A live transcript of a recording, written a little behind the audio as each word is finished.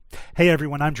Hey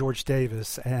everyone, I'm George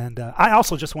Davis, and I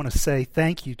also just want to say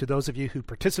thank you to those of you who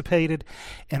participated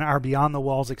in our Beyond the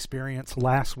Walls experience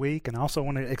last week, and I also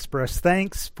want to express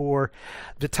thanks for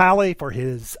Vitaly for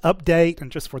his update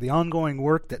and just for the ongoing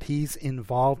work that he's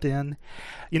involved in.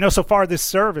 You know, so far this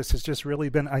service has just really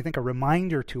been, I think, a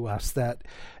reminder to us that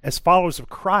as followers of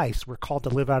Christ, we're called to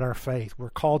live out our faith.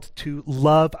 We're called to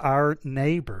love our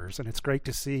neighbors, and it's great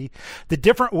to see the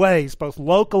different ways, both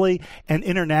locally and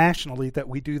internationally, that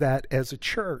we do that as a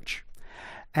church.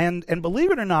 And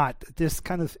believe it or not, this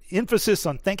kind of emphasis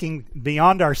on thinking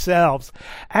beyond ourselves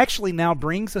actually now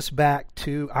brings us back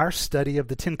to our study of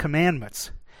the Ten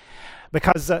Commandments.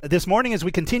 Because this morning, as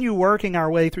we continue working our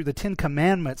way through the Ten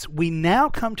Commandments, we now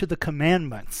come to the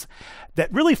commandments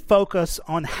that really focus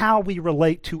on how we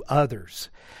relate to others.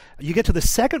 You get to the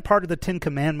second part of the Ten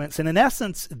Commandments, and in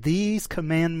essence, these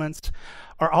commandments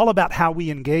are all about how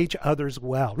we engage others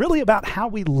well, really about how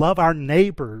we love our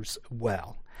neighbors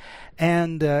well.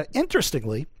 And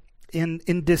interestingly,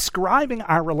 in describing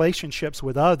our relationships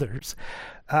with others,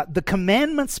 the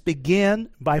commandments begin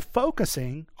by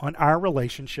focusing on our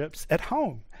relationships at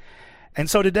home. And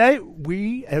so today,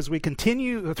 as we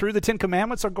continue through the Ten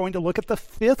Commandments, are going to look at the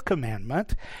fifth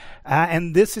commandment,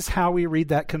 and this is how we read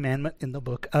that commandment in the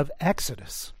book of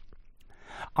Exodus.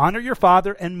 Honor your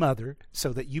father and mother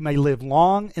so that you may live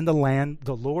long in the land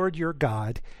the Lord your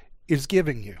God is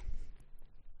giving you.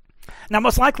 Now,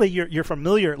 most likely you're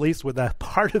familiar at least with a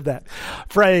part of that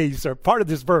phrase or part of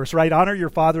this verse, right? Honor your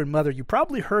father and mother. You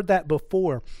probably heard that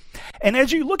before. And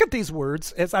as you look at these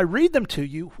words, as I read them to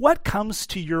you, what comes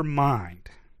to your mind?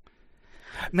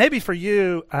 Maybe for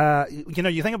you,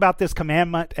 you think about this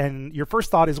commandment and your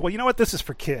first thought is, well, you know what, this is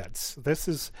for kids. This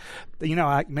is,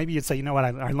 maybe you'd say, you know what,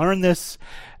 I learned this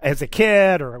as a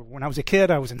kid, or when I was a kid,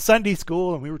 I was in Sunday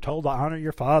school and we were told to honor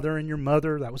your father and your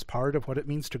mother. That was part of what it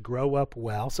means to grow up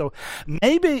well. So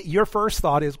maybe your first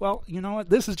thought is, well, you know what,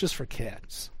 this is just for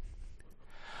kids.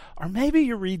 Or maybe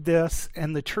you read this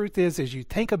and the truth is, as you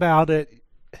think about it,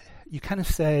 you kind of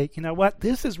say, you know what,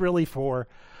 this is really for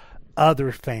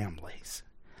other families.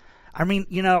 I mean,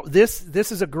 this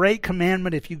is a great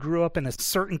commandment if you grew up in a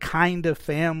certain kind of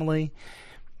family,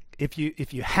 if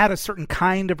you had a certain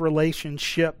kind of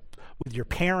relationship with your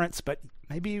parents, but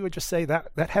maybe you would just say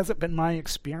that hasn't been my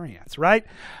experience, right?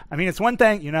 I mean, it's one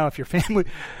thing,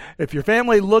 if your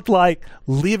family looked like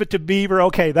Leave It to Beaver,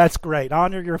 okay, that's great.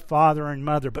 Honor your father and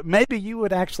mother. But maybe you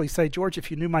would actually say, George,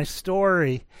 if you knew my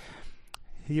story,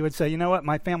 you would say, you know what,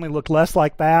 my family looked less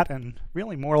like that and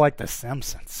really more like the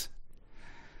Simpsons.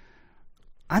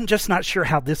 I'm just not sure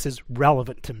how this is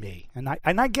relevant to me. And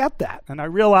I get that. And I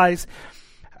realize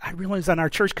in our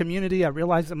church community, I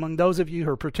realize among those of you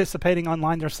who are participating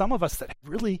online, there's some of us that have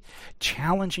really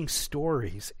challenging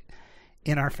stories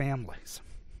in our families.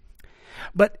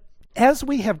 But as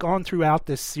we have gone throughout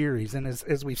this series, and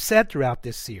as we've said throughout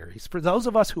this series, for those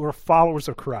of us who are followers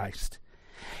of Christ,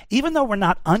 even though we're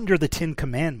not under the Ten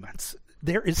Commandments,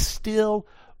 there is still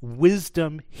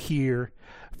wisdom here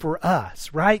for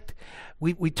us, right?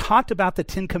 We talked about the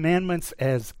Ten Commandments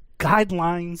as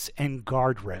guidelines and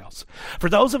guardrails. For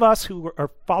those of us who are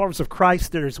followers of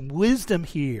Christ, there's wisdom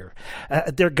here.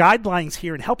 There are guidelines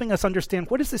here in helping us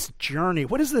understand what is this journey,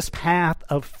 what does this path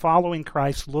of following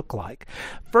Christ look like.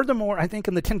 Furthermore, I think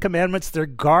in the Ten Commandments, there are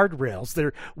guardrails. There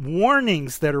are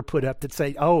warnings that are put up that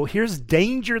say, oh, here's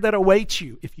danger that awaits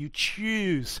you if you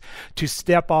choose to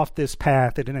step off this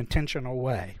path in an intentional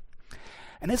way.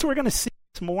 And as we're going to see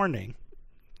this morning,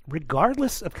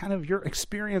 regardless of kind of your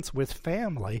experience with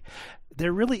family,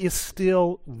 there really is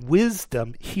still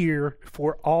wisdom here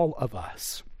for all of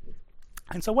us.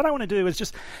 And so what I want to do is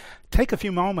just take a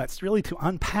few moments really to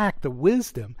unpack the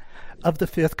wisdom of the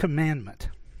fifth commandment.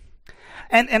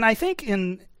 And I think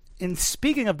in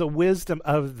speaking of the wisdom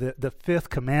of the fifth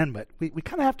commandment, we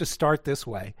kind of have to start this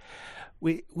way.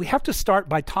 We have to start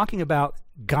by talking about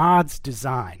God's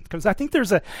design, because I think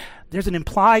there's an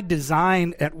implied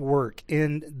design at work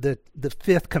in the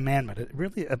fifth commandment.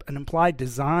 Really an implied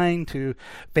design to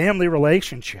family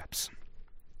relationships.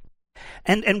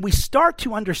 And we start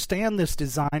to understand this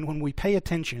design when we pay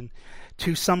attention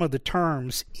to some of the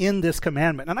terms in this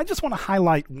commandment. And I just want to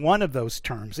highlight one of those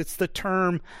terms. It's the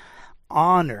term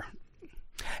honor.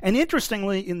 And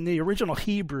interestingly, in the original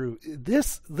Hebrew,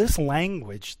 this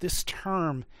language, this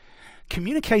term,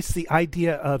 communicates the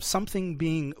idea of something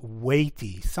being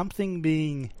weighty, something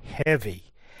being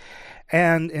heavy.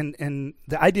 And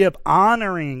the idea of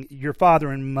honoring your father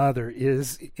and mother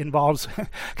involves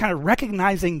kind of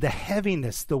recognizing the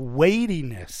heaviness, the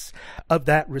weightiness of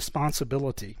that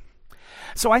responsibility.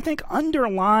 So I think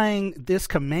underlying this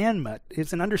commandment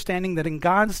is an understanding that in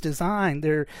God's design,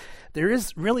 there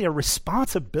is really a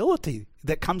responsibility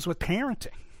that comes with parenting.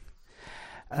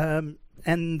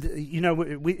 And,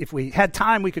 if we had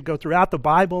time, we could go throughout the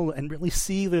Bible and really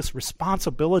see this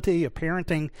responsibility of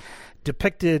parenting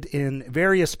depicted in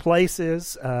various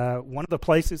places. One of the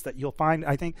places that you'll find,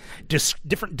 I think,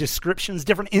 different descriptions,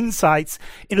 different insights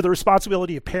into the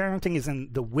responsibility of parenting is in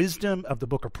the wisdom of the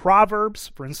book of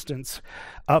Proverbs. For instance,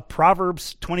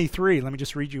 Proverbs 23. Let me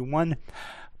just read you one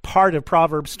part of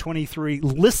Proverbs 23.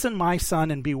 Listen, my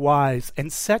son, and be wise,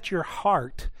 and set your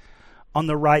heart on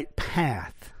the right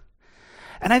path.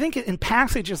 And I think in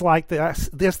passages like this,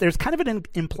 there's kind of an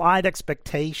implied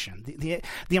expectation. The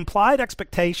implied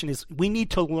expectation is we need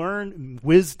to learn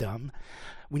wisdom.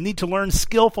 We need to learn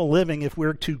skillful living if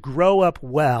we're to grow up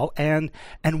well. And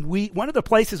one of the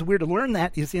places we're to learn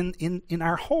that is in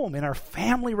our home, in our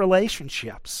family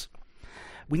relationships.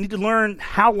 We need to learn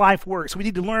how life works. We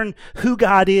need to learn who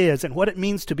God is and what it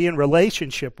means to be in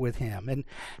relationship with Him.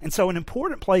 And so an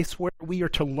important place where we are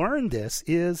to learn this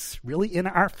is really in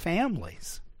our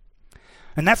families.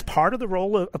 And that's part of the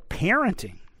role of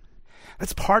parenting.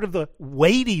 That's part of the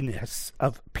weightiness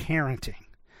of parenting.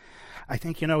 I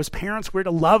think, as parents, we're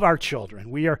to love our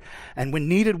children. And when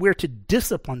needed, we're to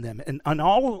discipline them. And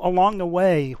all along the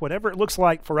way, whatever it looks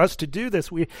like for us to do this,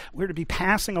 we're to be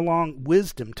passing along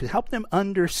wisdom to help them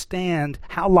understand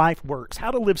how life works,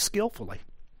 how to live skillfully.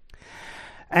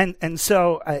 And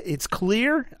so it's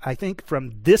clear, I think,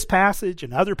 from this passage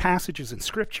and other passages in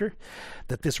Scripture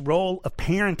that this role of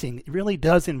parenting really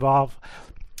does involve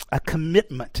a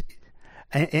commitment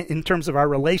in terms of our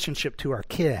relationship to our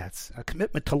kids, a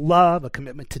commitment to love, a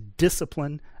commitment to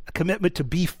discipline, a commitment to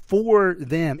be for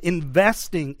them,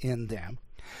 investing in them.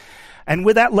 And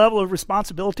with that level of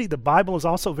responsibility, the Bible is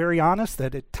also very honest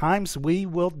that at times we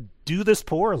will do this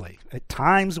poorly. At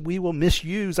times we will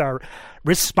misuse our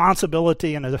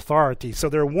responsibility and authority. So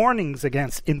there are warnings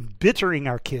against embittering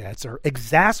our kids or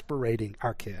exasperating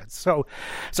our kids. So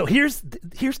here's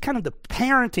kind of the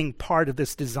parenting part of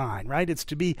this design, right? It's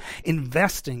to be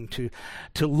investing,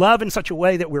 to love in such a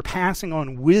way that we're passing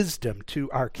on wisdom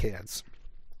to our kids.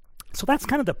 So that's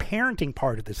kind of the parenting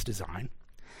part of this design.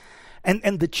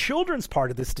 And the children's part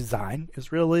of this design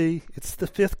is really, it's the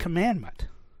fifth commandment.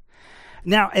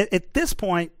 Now, at this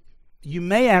point, you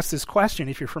may ask this question,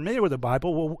 if you're familiar with the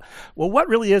Bible, well, what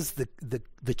really is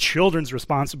the children's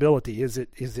responsibility? Is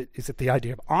it the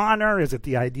idea of honor? Is it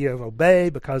the idea of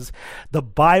obey? Because the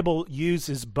Bible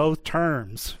uses both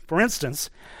terms. For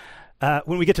instance,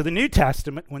 when we get to the New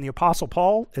Testament, when the Apostle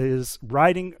Paul is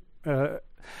writing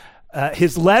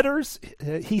his letters,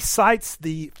 he cites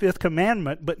the fifth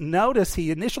commandment, but notice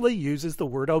he initially uses the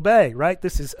word obey, right?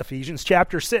 This is Ephesians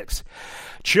chapter 6.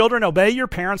 Children, obey your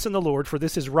parents in the Lord, for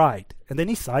this is right. And then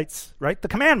he cites, right, the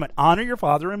commandment, honor your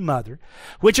father and mother,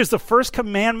 which is the first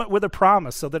commandment with a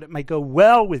promise, so that it may go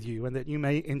well with you and that you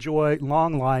may enjoy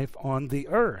long life on the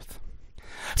earth.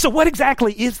 So what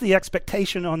exactly is the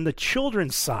expectation on the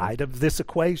children's side of this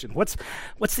equation? What's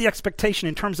the expectation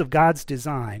in terms of God's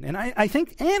design? And I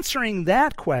think answering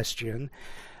that question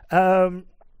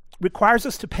requires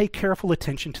us to pay careful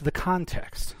attention to the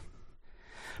context.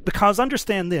 Because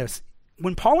understand this,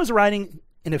 when Paul is writing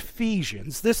in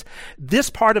Ephesians, this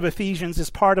part of Ephesians is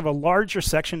part of a larger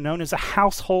section known as a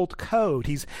household code.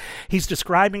 He's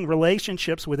describing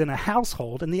relationships within a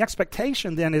household, and the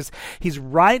expectation then is he's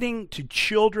writing to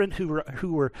children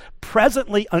who are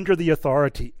presently under the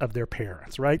authority of their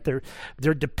parents, right? They're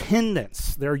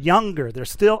dependents, they're younger, they're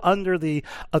still under the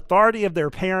authority of their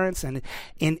parents, and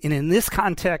in this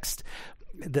context,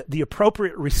 the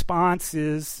appropriate response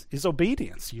is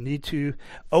obedience. You need to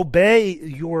obey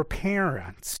your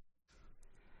parents.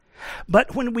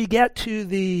 But when we get to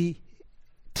the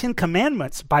Ten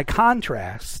Commandments, by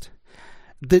contrast,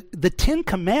 the Ten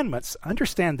Commandments,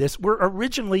 understand this, were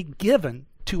originally given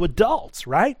to adults,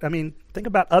 right? I mean, think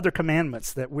about other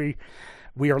commandments that we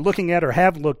are looking at or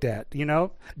have looked at,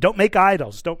 Don't make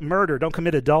idols, don't murder, don't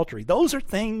commit adultery. Those are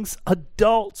things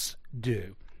adults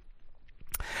do.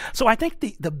 So I think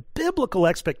the biblical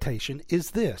expectation is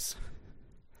this.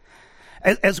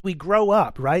 As we grow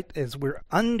up, right, as we're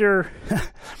under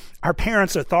our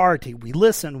parents' authority, we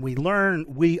listen, we learn,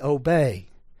 we obey.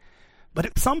 But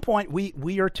at some point,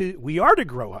 we are to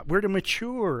grow up. We're to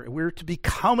mature. We're to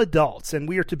become adults, and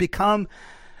we are to become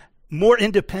more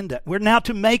independent. We're now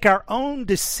to make our own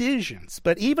decisions.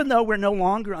 But even though we're no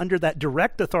longer under that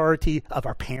direct authority of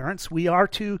our parents, we are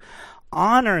to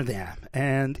honor them.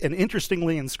 And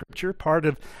interestingly, in Scripture, part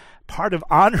of part of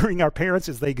honoring our parents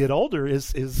as they get older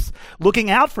is looking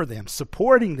out for them,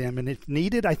 supporting them, and if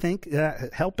needed, I think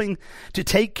helping to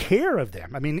take care of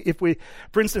them. I mean,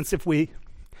 for instance, if we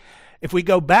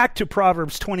go back to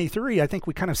Proverbs 23, I think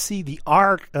we kind of see the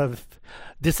arc of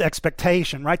this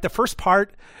expectation, right? The first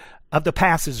part of the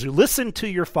passage, listen to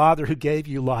your father who gave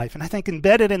you life. And I think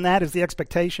embedded in that is the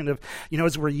expectation of,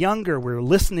 as we're younger, we're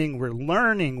listening, we're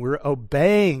learning, we're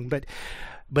obeying. But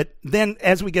then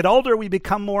as we get older, we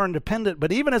become more independent.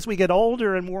 But even as we get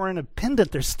older and more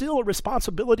independent, there's still a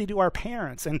responsibility to our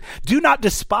parents. And do not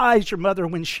despise your mother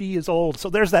when she is old. So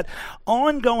there's that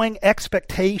ongoing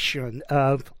expectation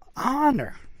of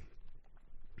honor.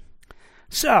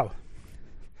 So,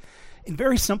 in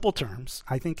very simple terms,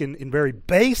 I think in very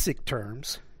basic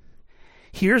terms,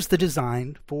 here's the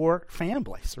design for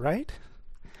families, right?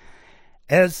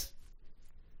 As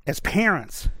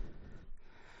parents,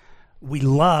 we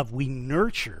love, we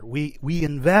nurture, we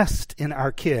invest in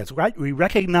our kids, right? We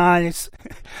recognize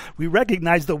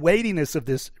the weightiness of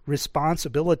this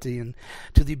responsibility, and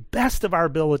to the best of our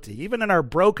ability, even in our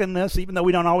brokenness, even though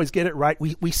we don't always get it right,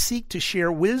 we seek to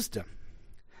share wisdom.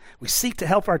 We seek to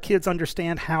help our kids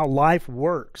understand how life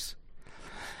works.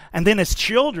 And then as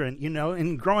children,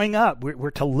 in growing up, we're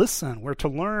to listen, we're to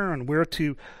learn, we're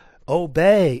to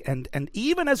obey. And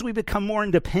even as we become more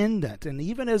independent, and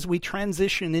even as we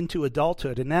transition into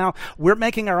adulthood, and now we're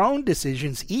making our own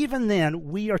decisions, even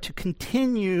then we are to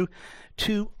continue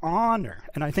to honor.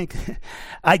 And I think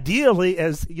ideally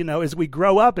as we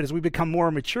grow up and as we become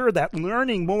more mature, that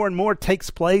learning more and more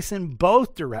takes place in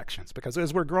both directions, because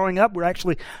as we're growing up, we're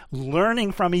actually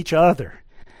learning from each other.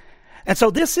 And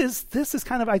so this is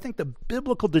kind of, I think, the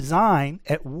biblical design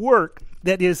at work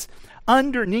that is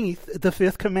underneath the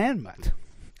fifth commandment.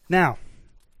 Now,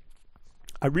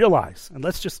 I realize, and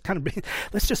let's just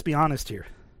be honest here.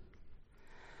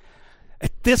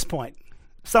 At this point,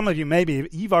 some of you, maybe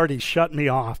you've already shut me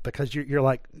off because you're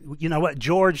like, you know what,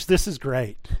 George, this is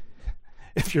great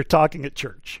if you're talking at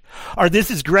church. Or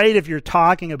this is great if you're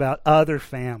talking about other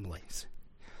families.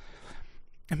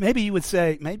 And maybe you would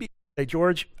say,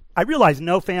 George, I realize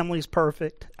no family is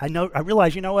perfect. I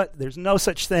realize, there's no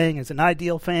such thing as an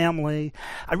ideal family.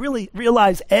 I really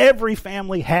realize every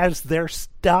family has their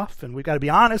stuff, and we've got to be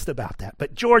honest about that.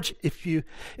 But George, if you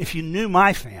knew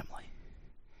my family,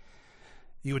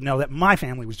 you would know that my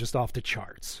family was just off the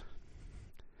charts.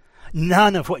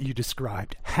 None of what you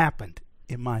described happened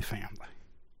in my family.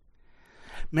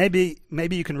 Maybe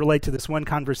you can relate to this one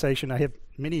conversation I had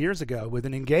many years ago with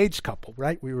an engaged couple,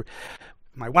 right?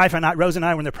 My wife and I, Rose and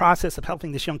I, were in the process of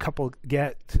helping this young couple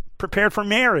get prepared for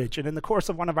marriage. And in the course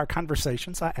of one of our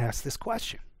conversations, I asked this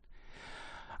question.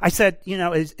 I said,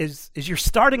 as you're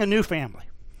starting a new family,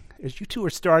 as you two are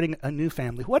starting a new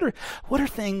family, what are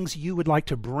things you would like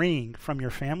to bring from your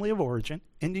family of origin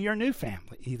into your new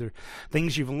family? Either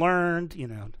things you've learned,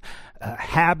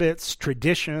 habits,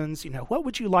 traditions, what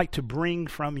would you like to bring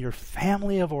from your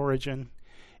family of origin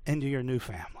into your new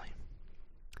family?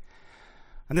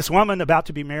 And this woman about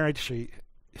to be married, she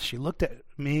looked at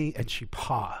me and she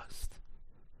paused.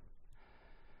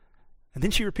 And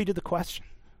then she repeated the question.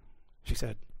 She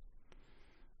said,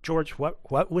 George,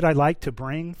 what would I like to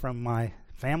bring from my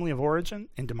family of origin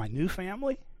into my new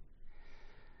family?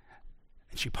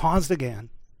 And she paused again,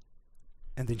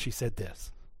 and then she said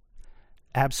this: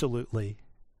 absolutely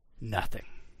nothing.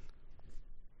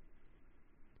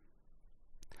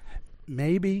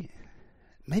 Maybe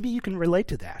you can relate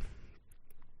to that.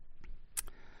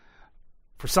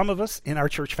 For some of us in our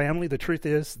church family, the truth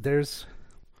is there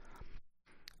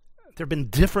have been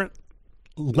different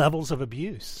levels of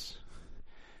abuse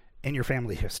in your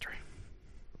family history.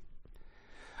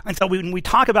 And so when we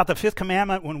talk about the fifth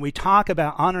commandment, when we talk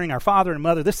about honoring our father and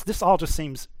mother, this all just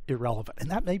seems irrelevant. And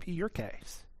that may be your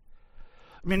case.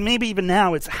 I mean, maybe even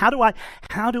now it's how do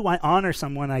I honor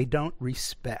someone I don't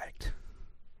respect?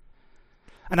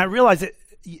 And I realize that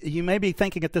you may be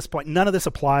thinking at this point, none of this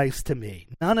applies to me.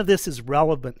 None of this is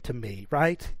relevant to me,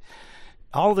 right?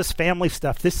 All of this family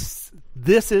stuff, this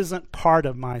isn't part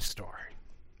of my story.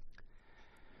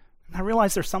 And I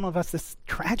realize there's some of us,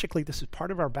 tragically, this is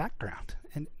part of our background.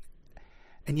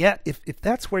 And yet, if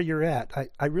that's where you're at,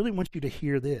 I really want you to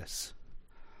hear this.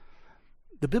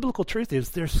 The biblical truth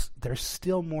is there's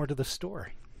still more to the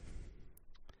story.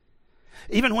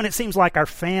 Even when it seems like our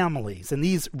families and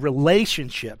these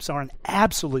relationships are an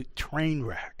absolute train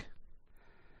wreck,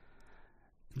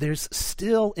 there's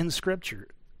still in Scripture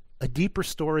a deeper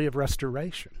story of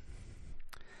restoration.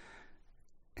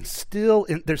 And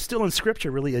there's still in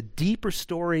Scripture really a deeper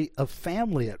story of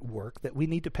family at work that we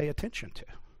need to pay attention to.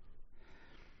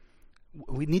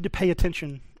 We need to pay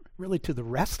attention really to the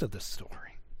rest of the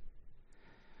story.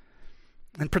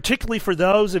 And particularly for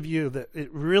those of you that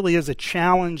it really is a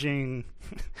challenging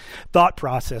thought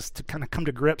process to kind of come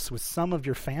to grips with some of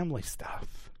your family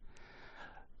stuff.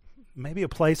 Maybe a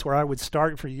place where I would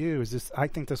start for you is this, I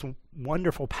think, this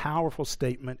wonderful, powerful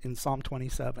statement in Psalm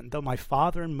 27. Though my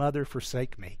father and mother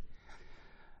forsake me,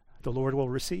 the Lord will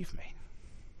receive me.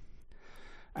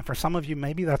 And for some of you,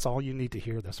 maybe that's all you need to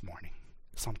hear this morning.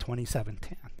 Psalm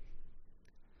 27:10.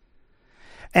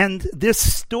 And this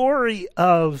story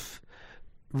of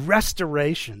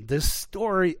restoration, this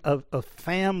story of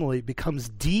family becomes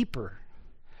deeper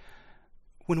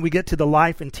when we get to the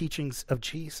life and teachings of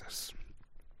Jesus.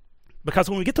 Because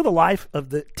when we get to the life of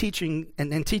the teaching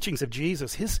and teachings of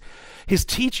Jesus, his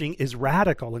teaching is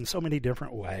radical in so many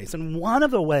different ways. And one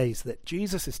of the ways that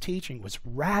Jesus' teaching was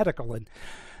radical and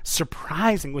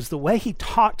surprising was the way he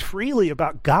talked freely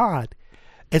about God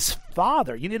as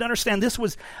Father. You need to understand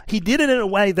he did it in a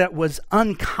way that was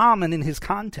uncommon in his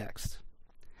context.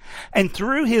 And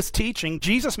through his teaching,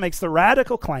 Jesus makes the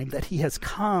radical claim that he has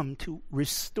come to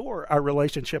restore our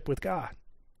relationship with God,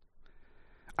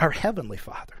 our Heavenly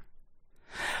Father.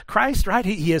 Christ, right,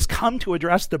 he has come to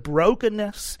address the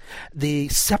brokenness, the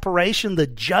separation, the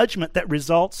judgment that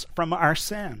results from our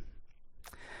sin.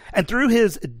 And through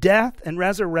his death and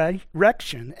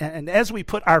resurrection, and as we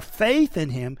put our faith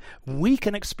in him, we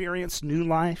can experience new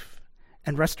life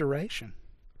and restoration.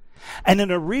 And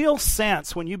in a real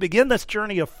sense, when you begin this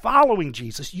journey of following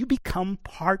Jesus, you become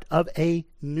part of a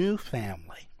new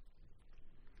family.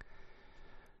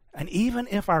 And even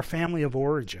if our family of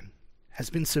origin has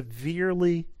been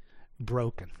severely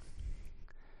broken,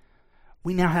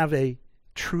 we now have a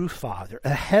true Father,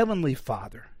 a heavenly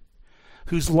Father,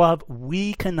 whose love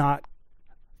we cannot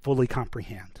fully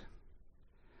comprehend.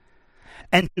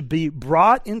 And to be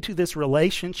brought into this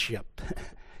relationship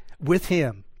with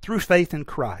him through faith in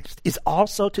Christ is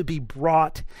also to be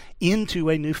brought into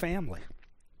a new family.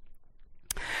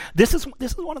 This is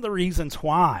one of the reasons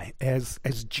why, as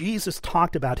Jesus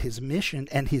talked about his mission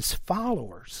and his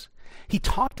followers, he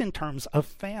talked in terms of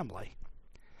family.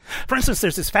 For instance,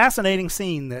 there's this fascinating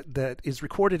scene that is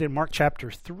recorded in Mark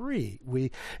chapter 3.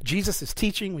 Jesus is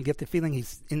teaching. We get the feeling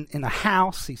he's in a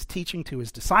house. He's teaching to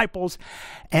his disciples,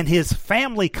 and his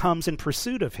family comes in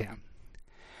pursuit of him.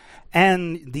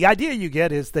 And the idea you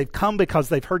get is they've come because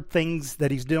they've heard things that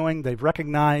he's doing. They've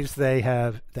recognized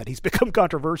that he's become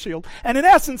controversial. And in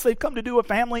essence, they've come to do a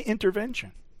family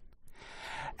intervention.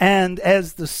 And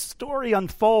as the story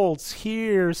unfolds,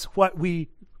 here's what we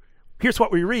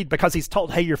read, because he's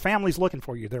told, hey, your family's looking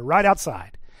for you. They're right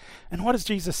outside. And what does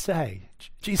Jesus say?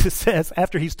 Jesus says,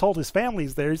 after he's told his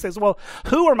family's there, he says, well,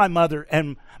 who are my mother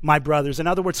and my brothers? In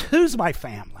other words, who's my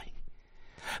family?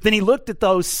 Then he looked at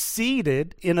those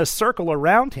seated in a circle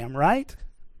around him, right?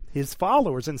 His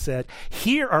followers, and said,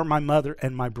 here are my mother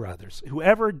and my brothers.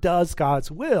 Whoever does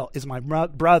God's will is my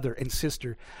brother and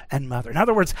sister and mother. In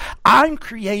other words, I'm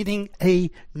creating a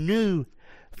new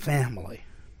family.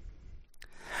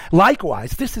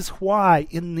 Likewise, this is why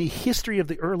in the history of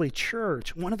the early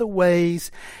church, one of the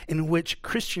ways in which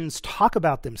Christians talk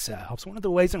about themselves, one of the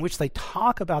ways in which they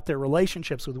talk about their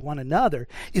relationships with one another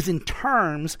is in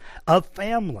terms of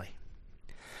family.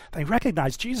 They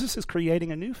recognize Jesus is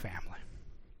creating a new family.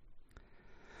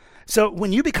 So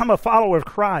when you become a follower of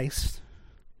Christ,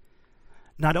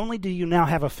 not only do you now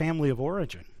have a family of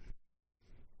origin,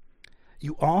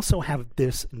 you also have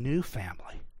this new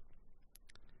family.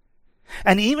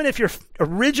 And even if your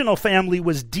original family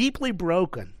was deeply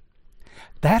broken,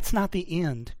 that's not the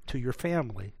end to your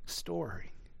family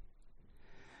story.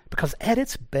 Because at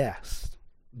its best,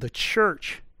 the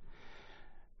church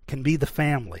can be the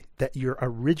family that your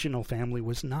original family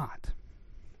was not.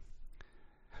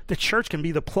 The church can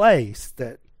be the place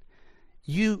that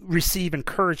you receive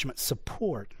encouragement,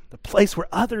 support, the place where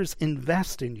others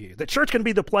invest in you. The church can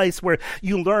be the place where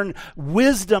you learn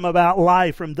wisdom about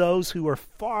life from those who are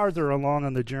farther along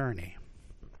on the journey.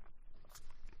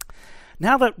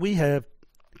 Now that we have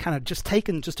kind of just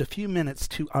taken just a few minutes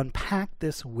to unpack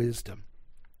this wisdom,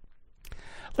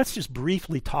 let's just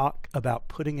briefly talk about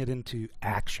putting it into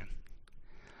action,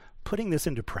 putting this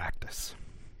into practice.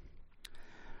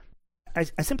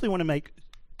 I simply want to make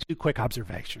two quick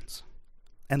observations,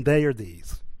 and they are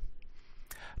these.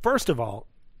 First of all,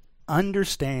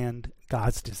 understand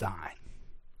God's design.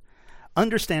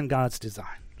 Understand God's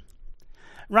design.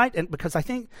 Right? And because I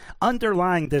think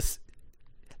underlying this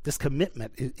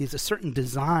commitment is a certain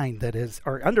design that is,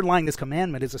 or underlying this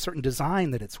commandment is a certain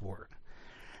design that it's word.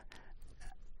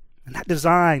 And that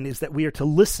design is that we are to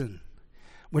listen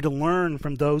We're to learn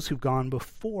from those who've gone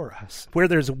before us. Where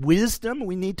there's wisdom,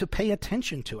 we need to pay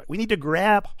attention to it. We need to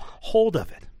grab hold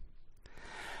of it.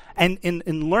 And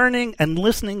in learning and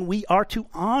listening, we are to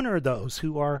honor those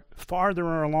who are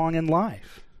farther along in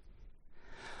life.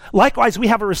 Likewise, we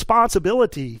have a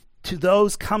responsibility to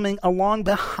those coming along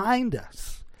behind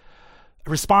us. A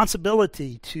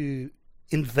responsibility to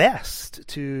invest,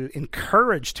 to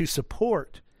encourage, to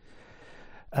support,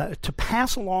 to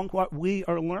pass along what we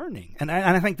are learning. And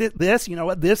I think this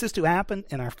is to happen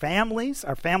in our families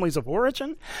of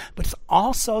origin, but it's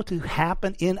also to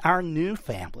happen in our new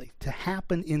family, to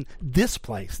happen in this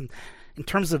place, and in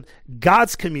terms of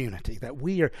God's community, that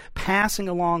we are passing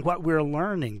along what we're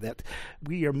learning, that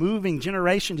we are moving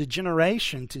generation to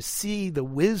generation to see the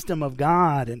wisdom of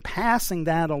God and passing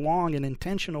that along in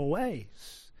intentional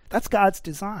ways. That's God's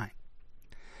design.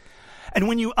 And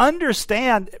when you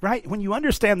understand, right, when you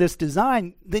understand this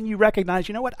design, then you recognize,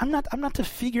 you know what, I'm not to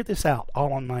figure this out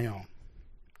all on my own.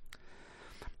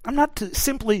 I'm not to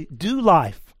simply do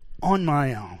life on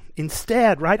my own.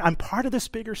 Instead, right, I'm part of this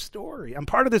bigger story. I'm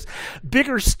part of this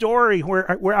bigger story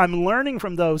where I'm learning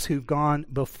from those who've gone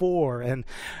before, and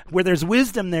where there's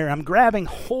wisdom there, I'm grabbing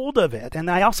hold of it. And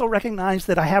I also recognize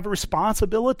that I have a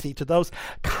responsibility to those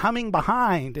coming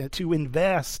behind to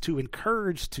invest, to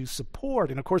encourage, to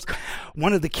support. And of course,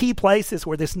 one of the key places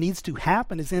where this needs to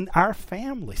happen is in our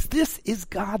families. This is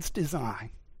God's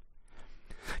design.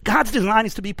 God's design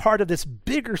is to be part of this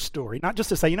bigger story, not just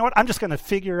to say, you know what, I'm just going to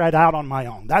figure it out on my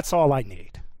own. That's all I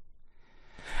need.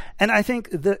 And I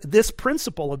think this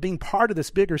principle of being part of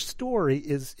this bigger story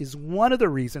is one of the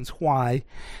reasons why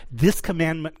this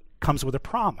commandment comes with a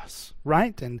promise,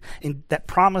 right? And that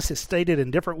promise is stated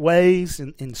in different ways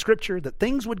in Scripture, that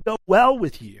things would go well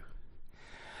with you.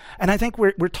 And I think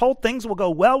we're told things will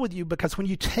go well with you because when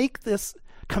you take this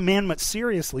commandment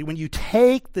seriously, when you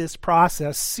take this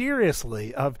process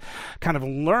seriously of kind of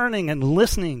learning and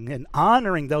listening and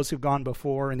honoring those who've gone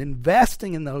before and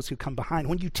investing in those who come behind,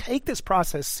 when you take this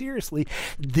process seriously,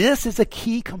 this is a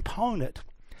key component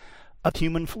of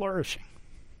human flourishing.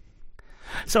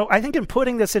 So I think in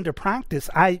putting this into practice,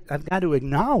 I've got to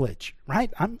acknowledge,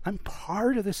 right, I'm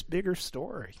part of this bigger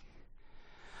story.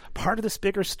 Part of this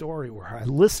bigger story where I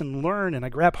listen, learn, and I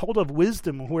grab hold of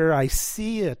wisdom where I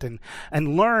see it and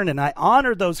learn, and I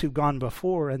honor those who've gone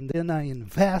before, and then I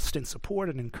invest and support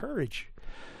and encourage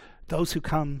those who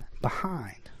come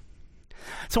behind.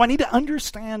 So I need to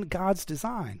understand God's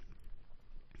design.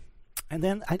 And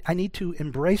then I need to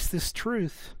embrace this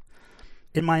truth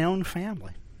in my own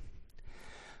family.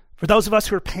 For those of us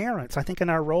who are parents, I think in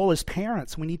our role as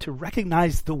parents, we need to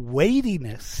recognize the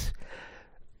weightiness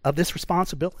of this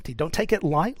responsibility. Don't take it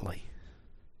lightly.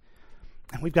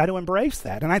 And we've got to embrace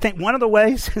that. And I think one of the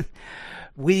ways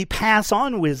we pass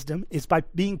on wisdom is by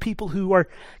being people who are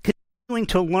continuing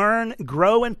to learn,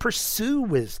 grow, and pursue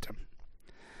wisdom.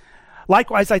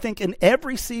 Likewise, I think in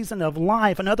every season of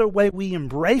life, another way we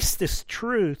embrace this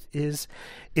truth is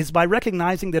by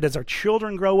recognizing that as our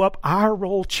children grow up, our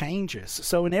role changes.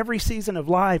 So in every season of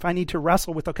life, I need to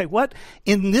wrestle with, okay, what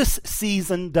in this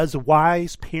season does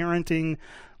wise parenting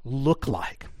look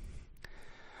like?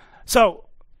 So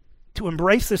to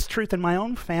embrace this truth in my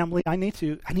own family, I need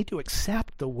to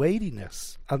accept the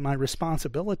weightiness of my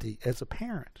responsibility as a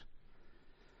parent.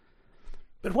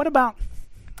 But what about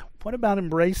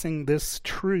embracing this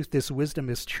truth, this wisdom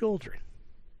as children?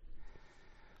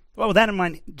 Well, with that in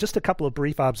mind, just a couple of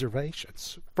brief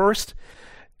observations. First,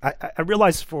 I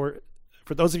realize for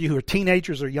those of you who are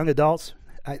teenagers or young adults,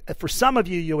 for some of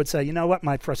you, you would say, you know what,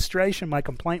 my frustration, my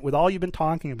complaint with all you've been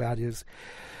talking about is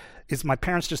my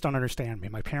parents just don't understand me.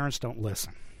 My parents don't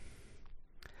listen.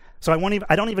 So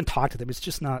I don't even talk to them. It's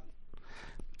just not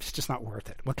worth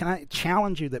it. Well, can I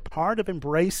challenge you that part of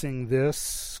embracing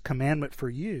this commandment for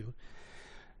you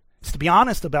is to be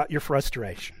honest about your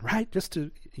frustration, right?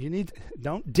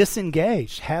 Don't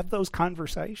disengage. Have those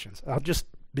conversations. I'll just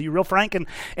be real frank.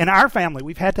 In our family,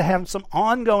 we've had to have some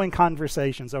ongoing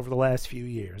conversations over the last few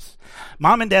years.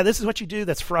 Mom and Dad, this is what you do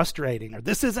that's frustrating, or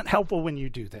this isn't helpful when you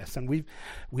do this. And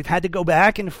we've had to go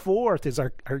back and forth as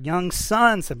our young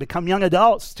sons have become young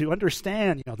adults to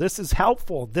understand, this is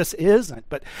helpful, this isn't.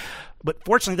 But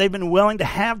fortunately, they've been willing to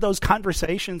have those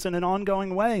conversations in an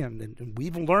ongoing way, and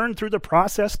we've learned through the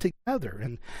process together.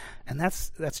 And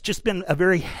that's just been a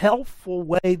very helpful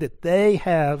way that they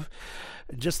have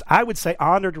I would say,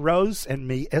 honored Rose and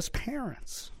me as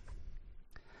parents.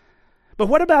 But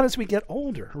what about as we get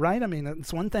older, right? I mean,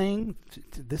 it's one thing.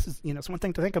 It's one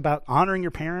thing to think about honoring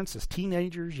your parents as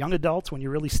teenagers, young adults, when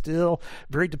you're really still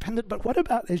very dependent. But what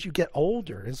about as you get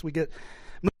older, as we get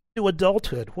moved to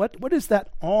adulthood? What is that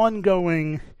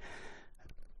ongoing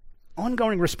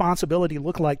ongoing responsibility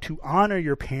look like to honor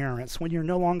your parents when you're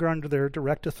no longer under their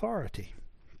direct authority?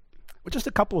 Well, just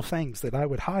a couple of things that I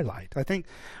would highlight. I think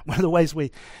one of the ways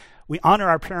we honor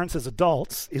our parents as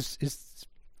adults is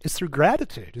through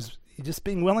gratitude, is just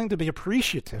being willing to be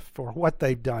appreciative for what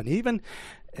they've done, even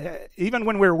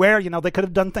when we're aware, they could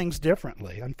have done things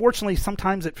differently. Unfortunately,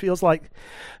 sometimes it feels like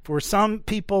for some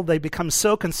people, they become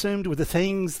so consumed with the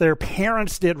things their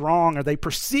parents did wrong, or they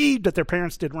perceived that their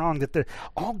parents did wrong, that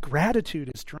all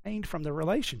gratitude is drained from the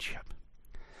relationship.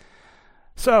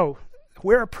 So,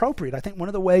 where appropriate, I think one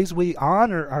of the ways we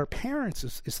honor our parents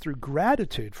is through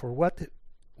gratitude for what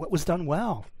was done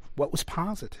well, what was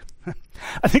positive.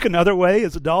 I think another way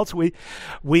as adults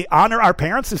we honor our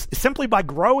parents is simply by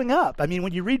growing up. I mean,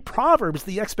 when you read Proverbs,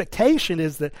 the expectation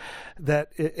is that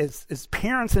as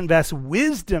parents invest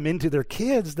wisdom into their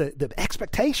kids, the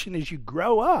expectation is you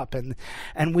grow up.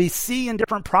 And we see in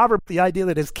different Proverbs the idea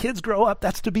that as kids grow up,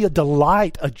 that's to be a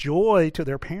delight, a joy to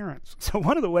their parents. So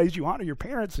one of the ways you honor your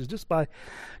parents is just by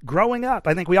growing up.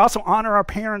 I think we also honor our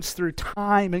parents through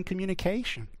time and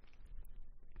communication.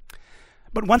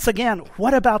 But once again,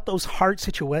 what about those hard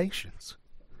situations?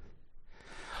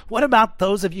 What about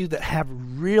those of you that have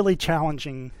really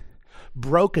challenging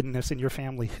brokenness in your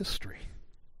family history?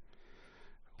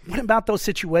 What about those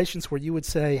situations where you would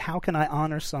say, how can I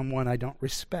honor someone I don't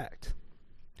respect?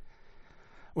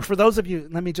 Well, for those of you,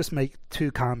 let me just make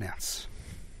two comments.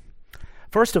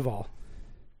 First of all,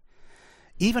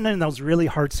 even in those really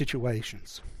hard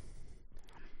situations,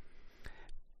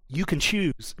 you can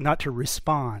choose not to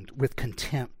respond with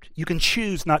contempt. You can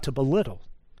choose not to belittle.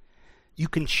 You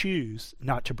can choose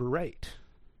not to berate.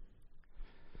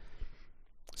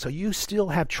 So you still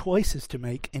have choices to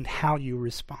make in how you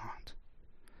respond.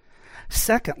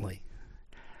 Secondly,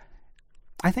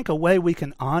 I think a way we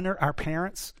can honor our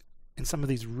parents in some of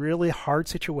these really hard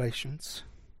situations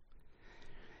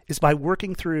is by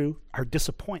working through our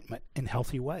disappointment in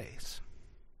healthy ways.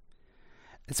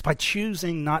 It's by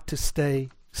choosing not to stay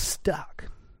stuck.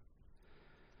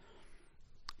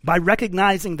 By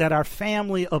recognizing that our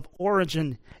family of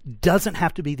origin doesn't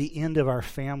have to be the end of our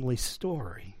family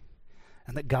story,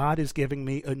 and that God is giving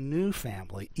me a new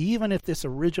family, even if this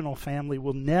original family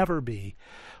will never be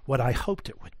what I hoped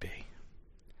it would be.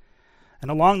 And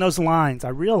along those lines, I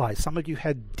realize some of you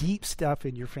had deep stuff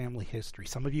in your family history.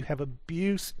 Some of you have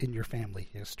abuse in your family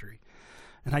history.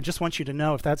 And I just want you to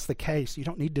know, if that's the case, you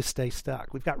don't need to stay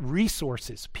stuck. We've got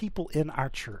resources, people in our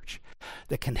church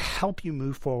that can help you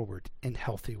move forward in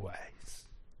healthy ways.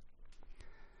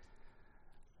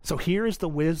 So here is the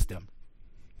wisdom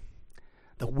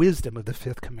of the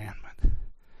fifth commandment.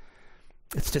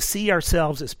 It's to see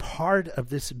ourselves as part of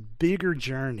this bigger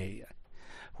journey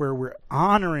where we're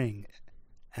honoring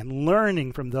and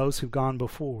learning from those who've gone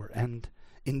before and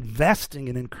investing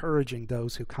and encouraging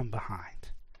those who come behind.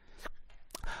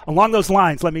 Along those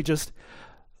lines, let me just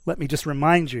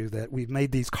remind you that we've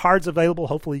made these cards available.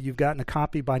 Hopefully you've gotten a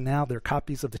copy by now. They're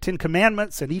copies of the 10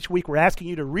 Commandments, and each week we're asking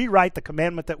you to rewrite the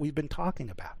commandment that we've been talking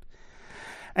about.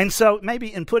 And so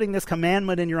maybe in putting this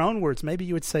commandment in your own words, maybe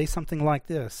you would say something like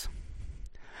this: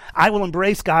 I will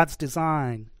embrace God's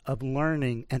design of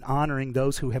learning and honoring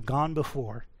those who have gone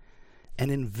before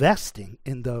and investing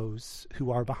in those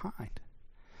who are behind.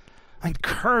 I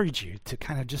encourage you to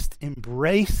kind of just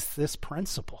embrace this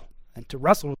principle and to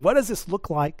wrestle with, what does this look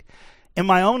like in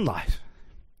my own life?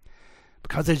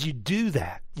 Because as you do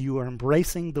that, you are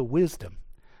embracing the wisdom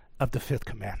of the fifth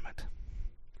commandment.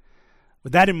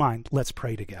 With that in mind, let's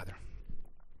pray together.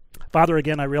 Father,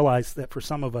 again, I realize that for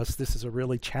some of us, this is a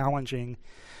really challenging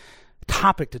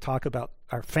topic to talk about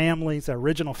our families, our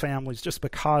original families, just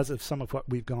because of some of what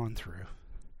we've gone through.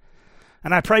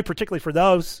 And I pray particularly for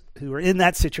those who are in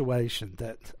that situation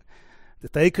that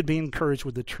they could be encouraged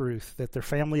with the truth that their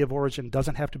family of origin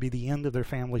doesn't have to be the end of their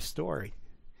family story.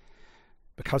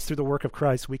 Because through the work of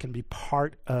Christ, we can be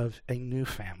part of a new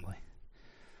family.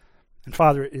 And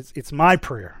Father, it's my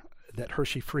prayer that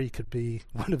Hershey Free could be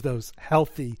one of those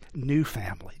healthy new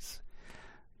families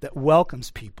that welcomes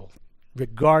people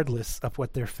regardless of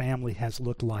what their family has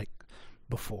looked like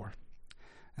before.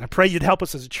 And I pray you'd help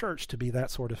us as a church to be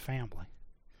that sort of family.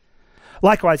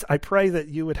 Likewise, I pray that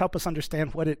you would help us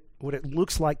understand what it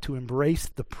looks like to embrace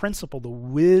the principle, the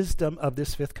wisdom of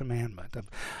this fifth commandment,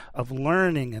 of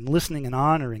learning and listening and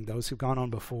honoring those who've gone on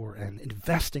before and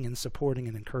investing in supporting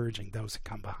and encouraging those who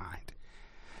come behind.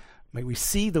 May we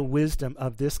see the wisdom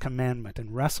of this commandment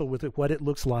and wrestle with it, what it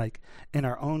looks like in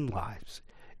our own lives.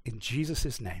 In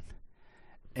Jesus' name,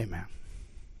 amen.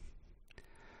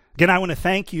 Again, I want to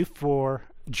thank you for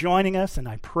joining us, and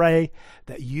I pray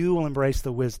that you will embrace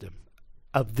the wisdom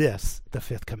of this, the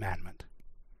fifth commandment.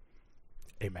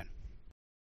 Amen.